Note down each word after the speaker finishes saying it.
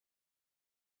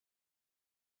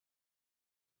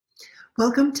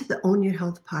Welcome to the Own Your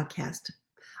Health podcast.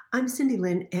 I'm Cindy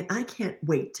Lynn, and I can't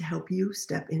wait to help you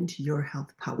step into your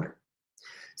health power.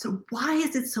 So, why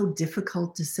is it so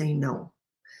difficult to say no?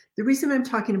 The reason I'm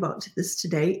talking about this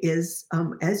today is,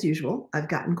 as usual, I've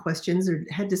gotten questions or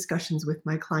had discussions with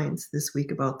my clients this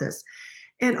week about this.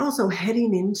 And also,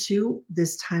 heading into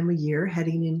this time of year,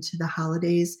 heading into the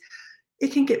holidays,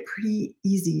 it can get pretty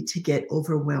easy to get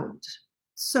overwhelmed.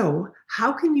 So,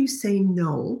 how can you say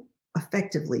no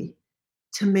effectively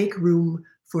to make room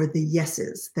for the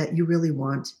yeses that you really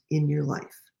want in your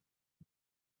life?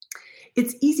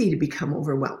 It's easy to become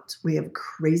overwhelmed. We have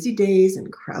crazy days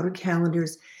and crowded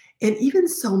calendars, and even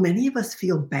so, many of us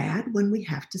feel bad when we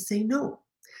have to say no.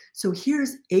 So,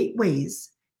 here's 8 ways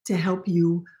to help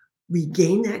you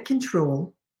regain that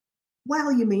control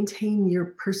while you maintain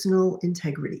your personal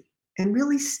integrity and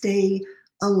really stay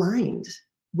aligned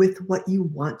with what you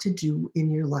want to do in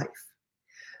your life.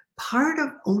 Part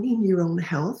of owning your own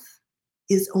health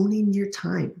is owning your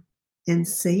time, and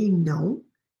saying no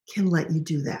can let you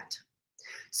do that.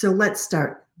 So let's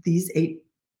start these eight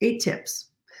tips.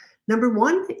 Number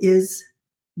one is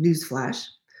newsflash.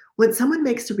 When someone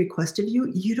makes a request of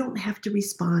you, you don't have to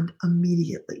respond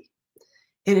immediately.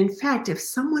 And in fact, if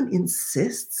someone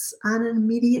insists on an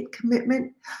immediate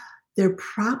commitment, they're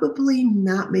probably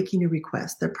not making a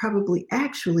request. They're probably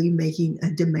actually making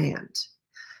a demand.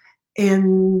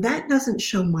 And that doesn't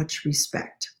show much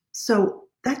respect. So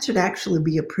that should actually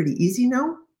be a pretty easy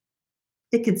no.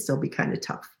 It can still be kind of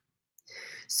tough.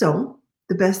 So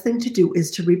the best thing to do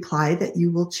is to reply that you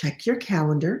will check your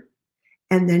calendar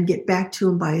and then get back to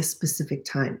them by a specific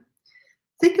time.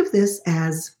 Think of this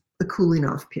as a cooling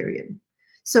off period.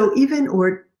 So even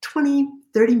or 20,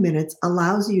 30 minutes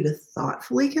allows you to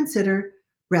thoughtfully consider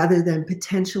rather than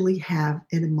potentially have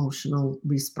an emotional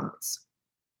response.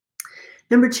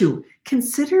 Number two,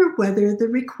 consider whether the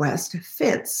request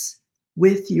fits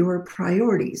with your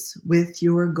priorities, with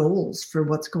your goals for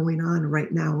what's going on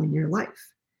right now in your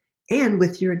life, and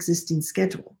with your existing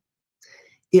schedule.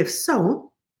 If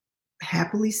so,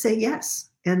 happily say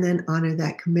yes and then honor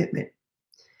that commitment.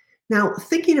 Now,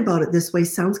 thinking about it this way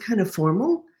sounds kind of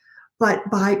formal, but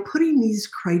by putting these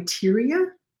criteria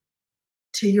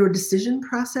to your decision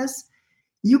process,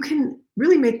 you can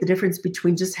really make the difference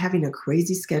between just having a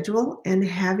crazy schedule and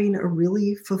having a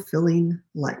really fulfilling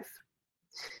life.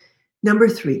 Number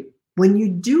three, when you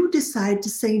do decide to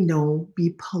say no,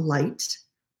 be polite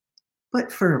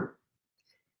but firm.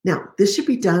 Now, this should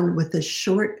be done with a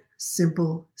short,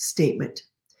 simple statement.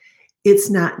 It's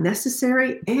not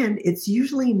necessary and it's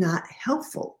usually not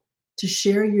helpful to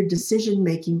share your decision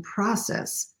making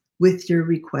process with your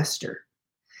requester.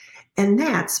 And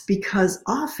that's because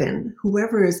often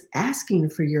whoever is asking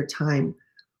for your time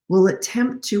will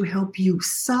attempt to help you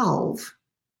solve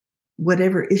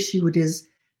whatever issue it is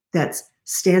that's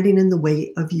standing in the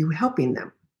way of you helping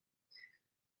them.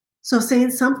 So,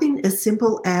 saying something as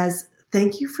simple as,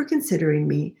 "Thank you for considering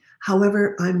me.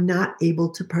 However, I'm not able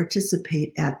to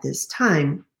participate at this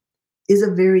time," is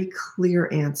a very clear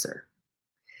answer.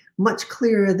 Much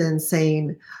clearer than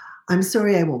saying, "I'm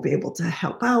sorry I won't be able to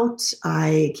help out.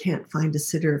 I can't find a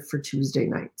sitter for Tuesday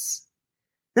nights."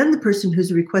 Then the person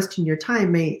who's requesting your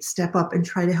time may step up and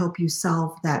try to help you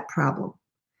solve that problem.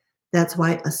 That's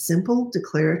why a simple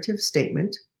declarative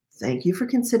statement, "Thank you for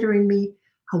considering me.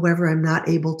 However, I'm not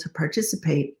able to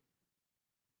participate,"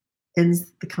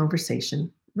 ends the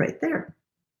conversation right there.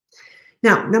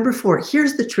 Now, number four,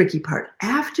 here's the tricky part.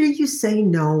 After you say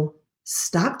no,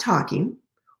 stop talking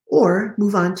or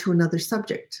move on to another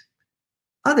subject.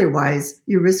 Otherwise,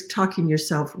 you risk talking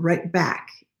yourself right back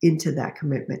into that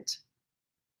commitment.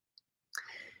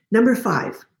 Number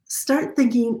five, start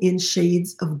thinking in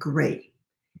shades of gray.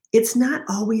 It's not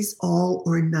always all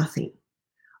or nothing.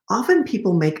 Often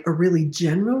people make a really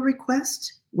general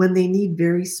request when they need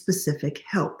very specific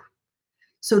help.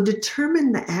 So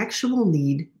determine the actual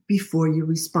need before you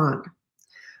respond.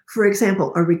 For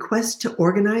example, a request to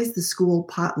organize the school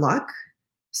potluck,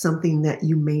 something that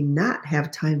you may not have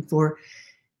time for,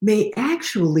 may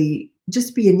actually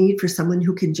just be a need for someone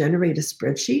who can generate a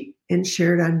spreadsheet and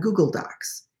share it on Google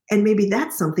Docs. And maybe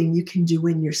that's something you can do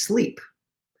in your sleep.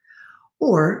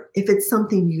 Or if it's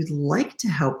something you'd like to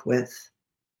help with,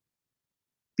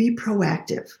 be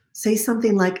proactive. Say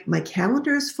something like, "My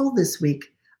calendar is full this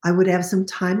week. I would have some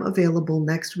time available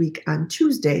next week on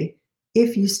Tuesday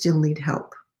if you still need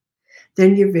help."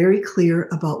 Then you're very clear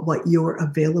about what your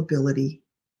availability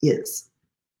is.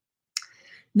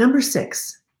 Number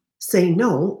six, say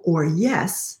no or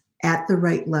yes at the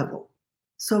right level.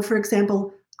 So, for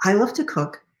example, I love to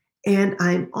cook and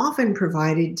I'm often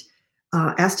provided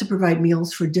asked to provide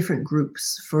meals for different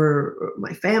groups, for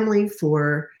my family,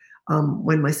 for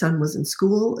when my son was in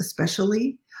school,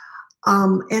 especially.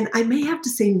 And I may have to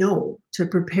say no to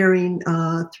preparing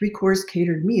a three-course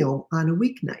catered meal on a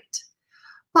weeknight.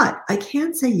 But I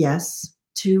can say yes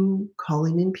to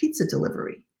calling in pizza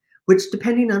delivery, which,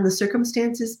 depending on the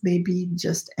circumstances, may be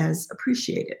just as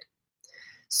appreciated.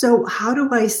 So, how do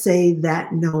I say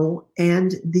that no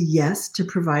and the yes to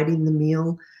providing the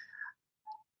meal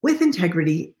with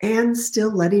integrity and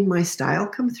still letting my style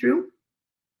come through?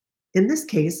 In this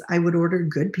case, I would order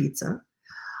good pizza.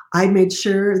 I made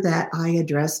sure that I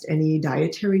addressed any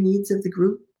dietary needs of the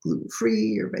group, gluten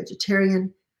free or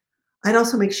vegetarian. I'd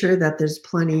also make sure that there's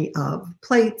plenty of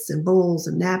plates and bowls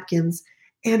and napkins,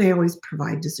 and I always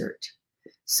provide dessert.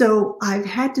 So I've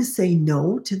had to say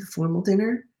no to the formal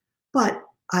dinner, but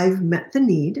I've met the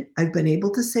need. I've been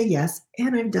able to say yes,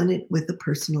 and I've done it with a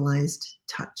personalized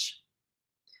touch.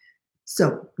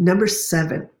 So, number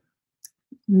 7,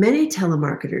 many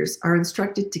telemarketers are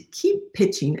instructed to keep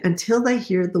pitching until they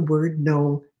hear the word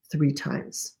no 3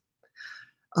 times.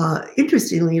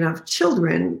 Interestingly enough,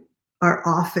 children are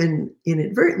often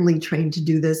inadvertently trained to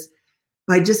do this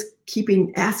by just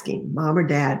keeping asking mom or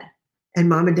dad. And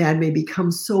mom and dad may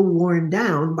become so worn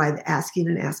down by the asking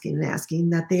and asking and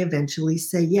asking that they eventually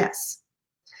say yes.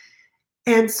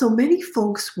 And so many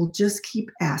folks will just keep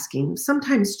asking,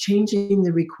 sometimes changing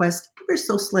the request ever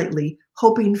so slightly,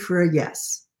 hoping for a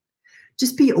yes.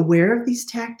 Just be aware of these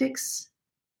tactics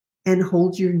and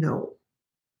hold your no.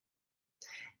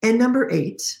 And number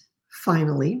 8,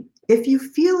 finally, if you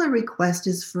feel a request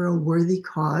is for a worthy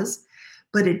cause,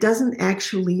 but it doesn't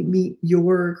actually meet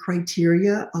your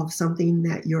criteria of something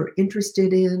that you're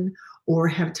interested in or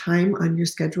have time on your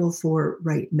schedule for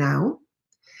right now,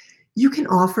 you can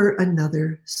offer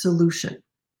another solution.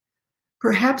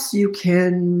 Perhaps you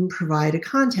can provide a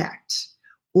contact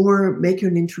or make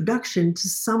an introduction to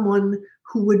someone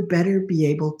who would better be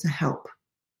able to help.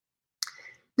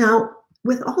 Now,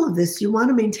 with all of this, you want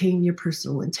to maintain your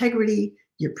personal integrity,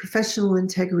 your professional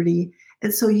integrity.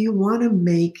 And so you want to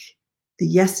make the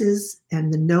yeses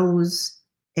and the nos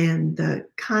and the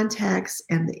contacts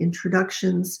and the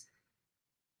introductions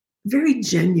very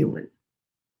genuine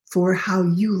for how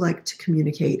you like to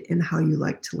communicate and how you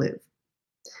like to live.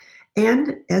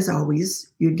 And as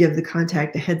always, you give the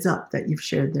contact a heads up that you've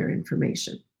shared their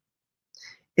information.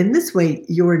 In this way,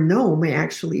 your no may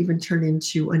actually even turn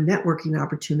into a networking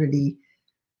opportunity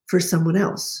for someone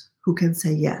else who can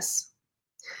say yes.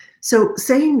 So,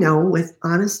 saying no with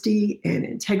honesty and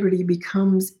integrity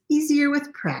becomes easier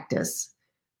with practice,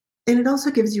 and it also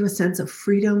gives you a sense of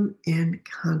freedom and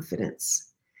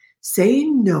confidence.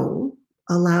 Saying no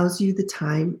allows you the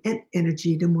time and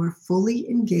energy to more fully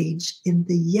engage in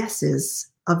the yeses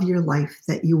of your life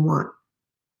that you want.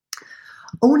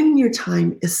 Owning your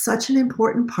time is such an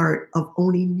important part of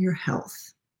owning your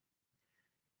health.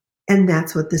 And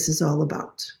that's what this is all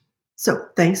about. So,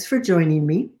 thanks for joining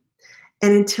me.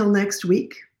 And until next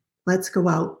week, let's go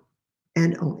out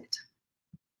and own it.